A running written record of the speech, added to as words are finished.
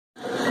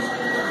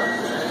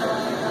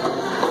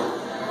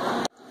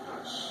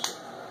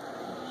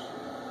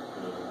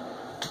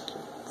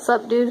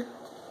up, dude?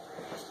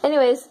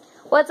 Anyways,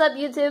 what's up,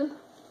 YouTube?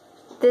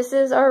 This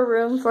is our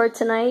room for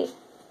tonight.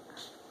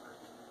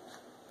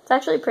 It's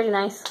actually pretty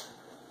nice.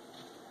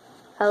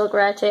 I look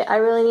ratchet. I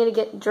really need to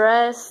get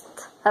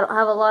dressed. I don't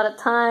have a lot of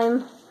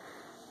time,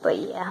 but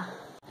yeah.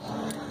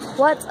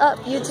 What's up,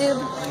 YouTube?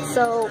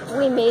 So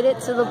we made it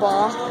to the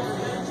ball,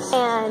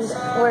 and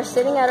we're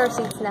sitting at our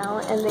seats now,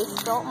 and they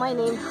spelled my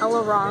name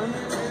hella wrong.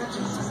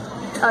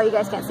 Oh, you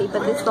guys can't see, but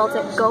they spelled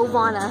it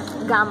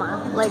Govana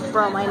Gama. Like,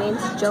 bro, my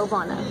name's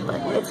Giovanna,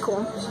 but it's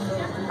cool.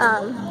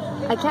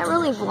 I can't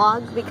really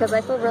vlog because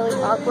I feel really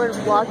awkward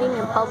vlogging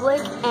in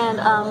public, and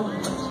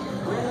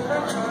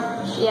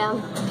yeah,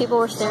 people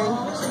were staring.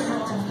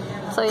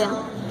 So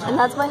yeah, and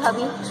that's my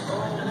hubby.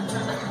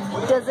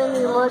 Doesn't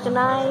he look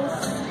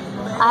nice?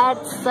 I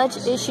had such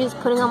issues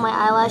putting on my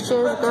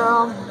eyelashes,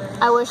 girl.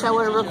 I wish I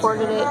would have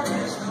recorded it.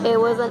 It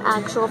was an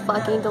actual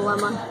fucking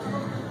dilemma.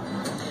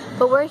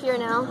 But we're here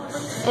now,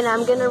 and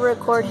I'm gonna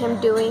record him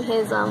doing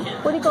his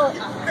what do you call it?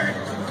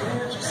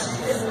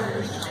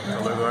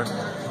 Color guard.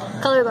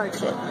 Color guard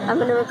shit. I'm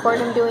gonna record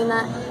him doing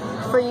that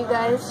for you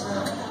guys.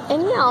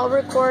 And yeah, I'll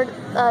record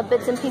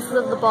bits and pieces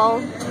of the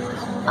ball.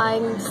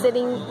 I'm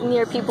sitting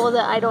near people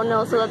that I don't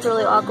know, so that's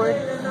really awkward.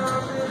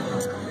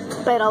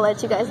 But I'll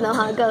let you guys know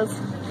how it goes.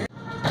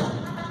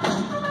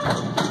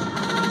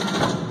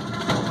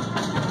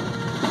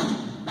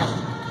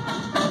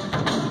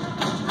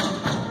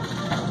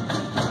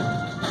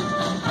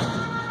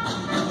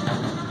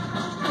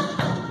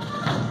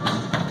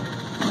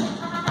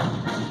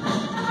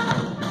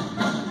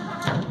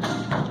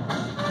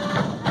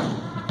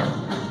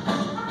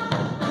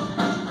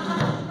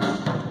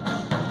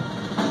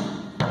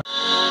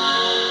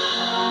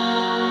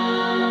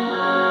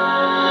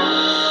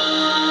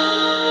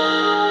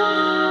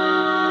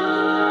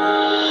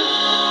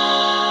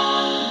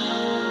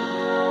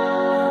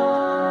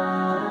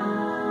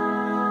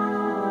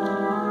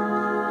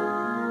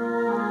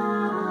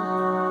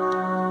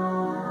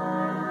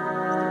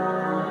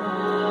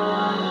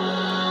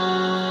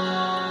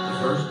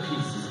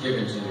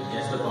 Given to the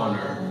guest of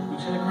honor,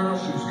 Lieutenant Colonel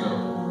Schusko.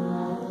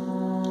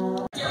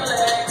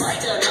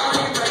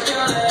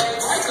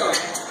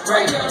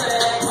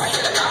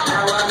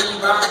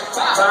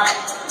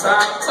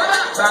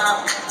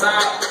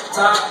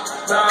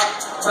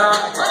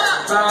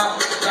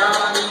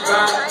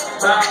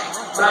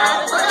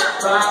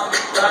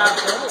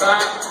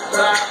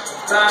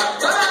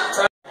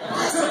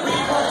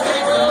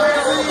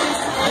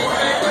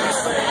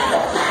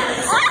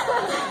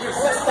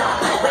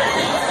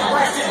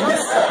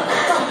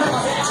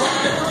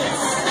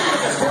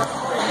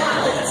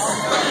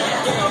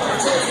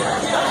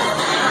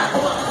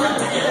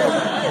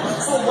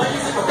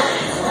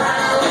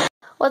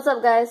 What's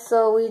up, guys?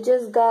 So we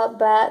just got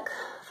back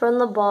from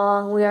the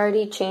ball. We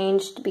already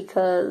changed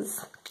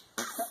because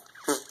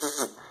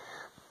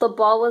the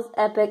ball was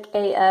epic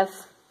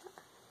AF.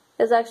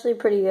 It's actually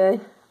pretty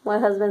good. My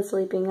husband's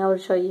sleeping. I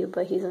would show you,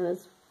 but he's in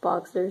his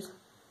boxers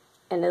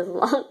and his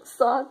long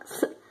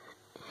socks.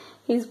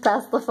 He's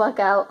passed the fuck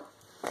out.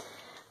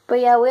 But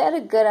yeah, we had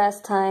a good ass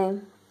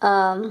time.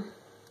 Hold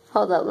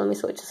up, let me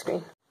switch the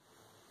screen.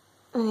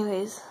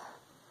 Anyways.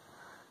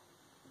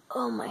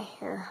 Oh, my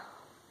hair.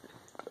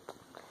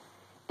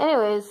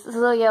 Anyways,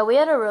 so yeah, we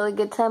had a really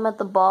good time at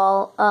the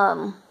ball.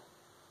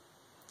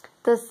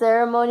 The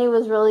ceremony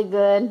was really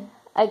good.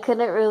 I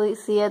couldn't really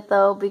see it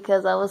though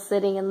because I was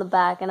sitting in the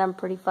back and I'm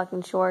pretty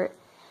fucking short.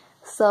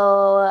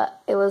 So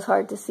it was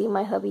hard to see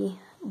my hubby.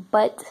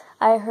 But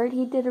I heard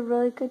he did a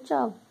really good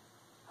job.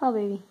 Oh,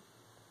 baby.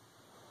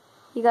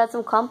 He got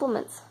some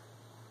compliments.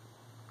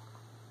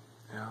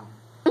 Yeah.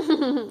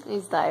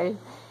 He's tired.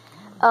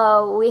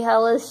 We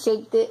hella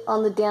shaked it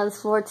on the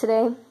dance floor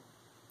today.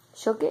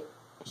 Shook it?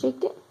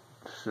 Shaked it?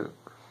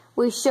 Shook.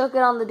 We shook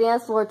it on the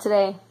dance floor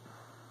today.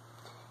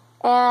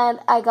 And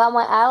I got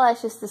my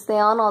eyelashes to stay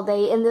on all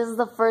day. And this is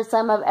the first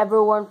time I've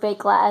ever worn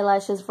fake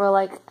eyelashes for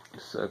like...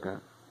 Second.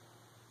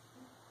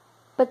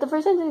 But the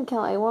first time didn't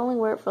count. I only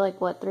wore it for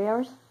like, what, 3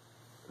 hours?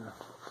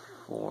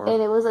 4.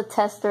 And it was a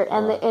tester.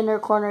 And the inner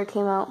corner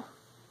came out.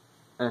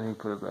 And he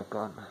put it back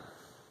on.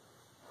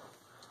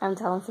 I'm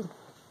talented.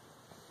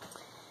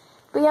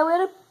 But yeah, we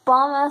had a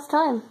bomb-ass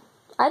time.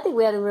 I think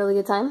we had a really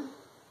good time.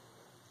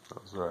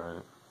 That was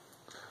alright.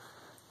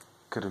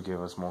 Could have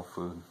given us more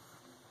food.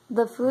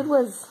 The food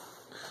was...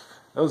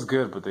 It was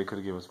good, but they could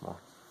have given us more.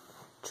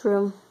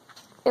 True.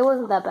 It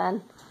wasn't that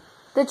bad.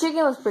 The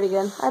chicken was pretty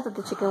good. I thought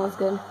the chicken was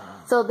good.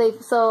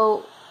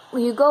 So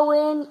you go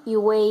in, you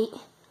wait,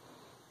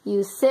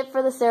 you sit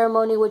for the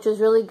ceremony, which was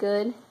really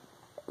good.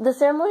 The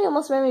ceremony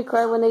almost made me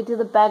cry when they do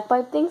the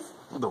bagpipe things.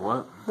 The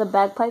what? The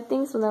bagpipe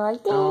things when they're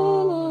like,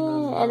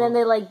 and then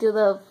they like do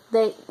the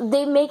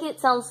they make it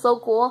sound so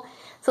cool.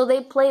 So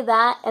they play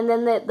that and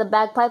then the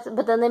bagpipes,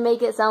 but then they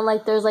make it sound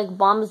like there's like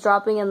bombs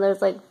dropping and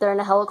there's like they're in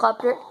a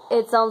helicopter.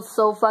 It sounds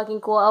so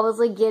fucking cool. I was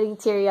like getting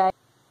teary-eyed.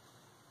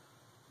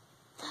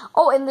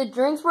 Oh, and the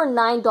drinks were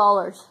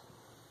 $9.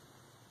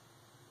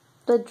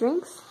 The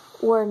drinks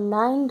were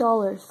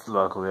 $9.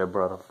 Luckily, I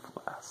brought a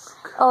flask.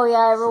 Oh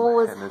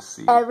yeah,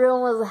 Hennessy.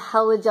 everyone was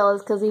hella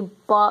jealous because he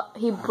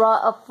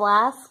brought a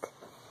flask,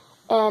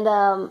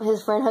 and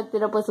his friend hooked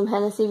it up with some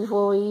Hennessy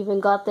before we even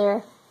got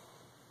there,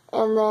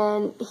 and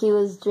then he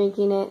was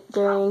drinking it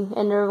and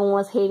everyone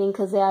was hating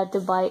because they had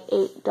to buy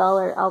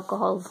 $8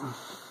 alcohols.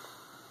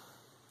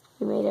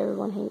 He made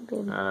everyone hate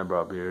him. And I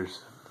brought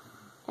beers.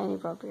 And he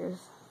brought beers.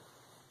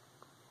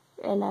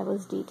 And I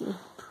was DD.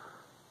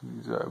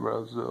 These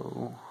eyebrows,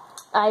 though.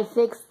 I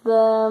fixed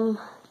them.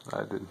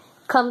 I did.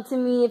 Come to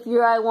me if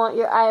I want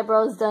your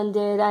eyebrows done,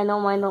 dude. I know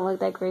mine don't look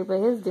that great,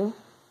 but his do.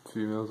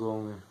 Females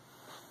only.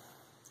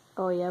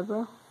 Oh, yeah,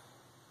 bro.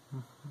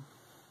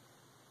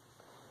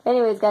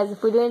 Anyways, guys,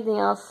 if we do anything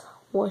else,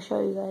 we'll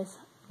show you guys.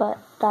 But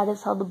that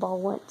is how the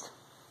ball went.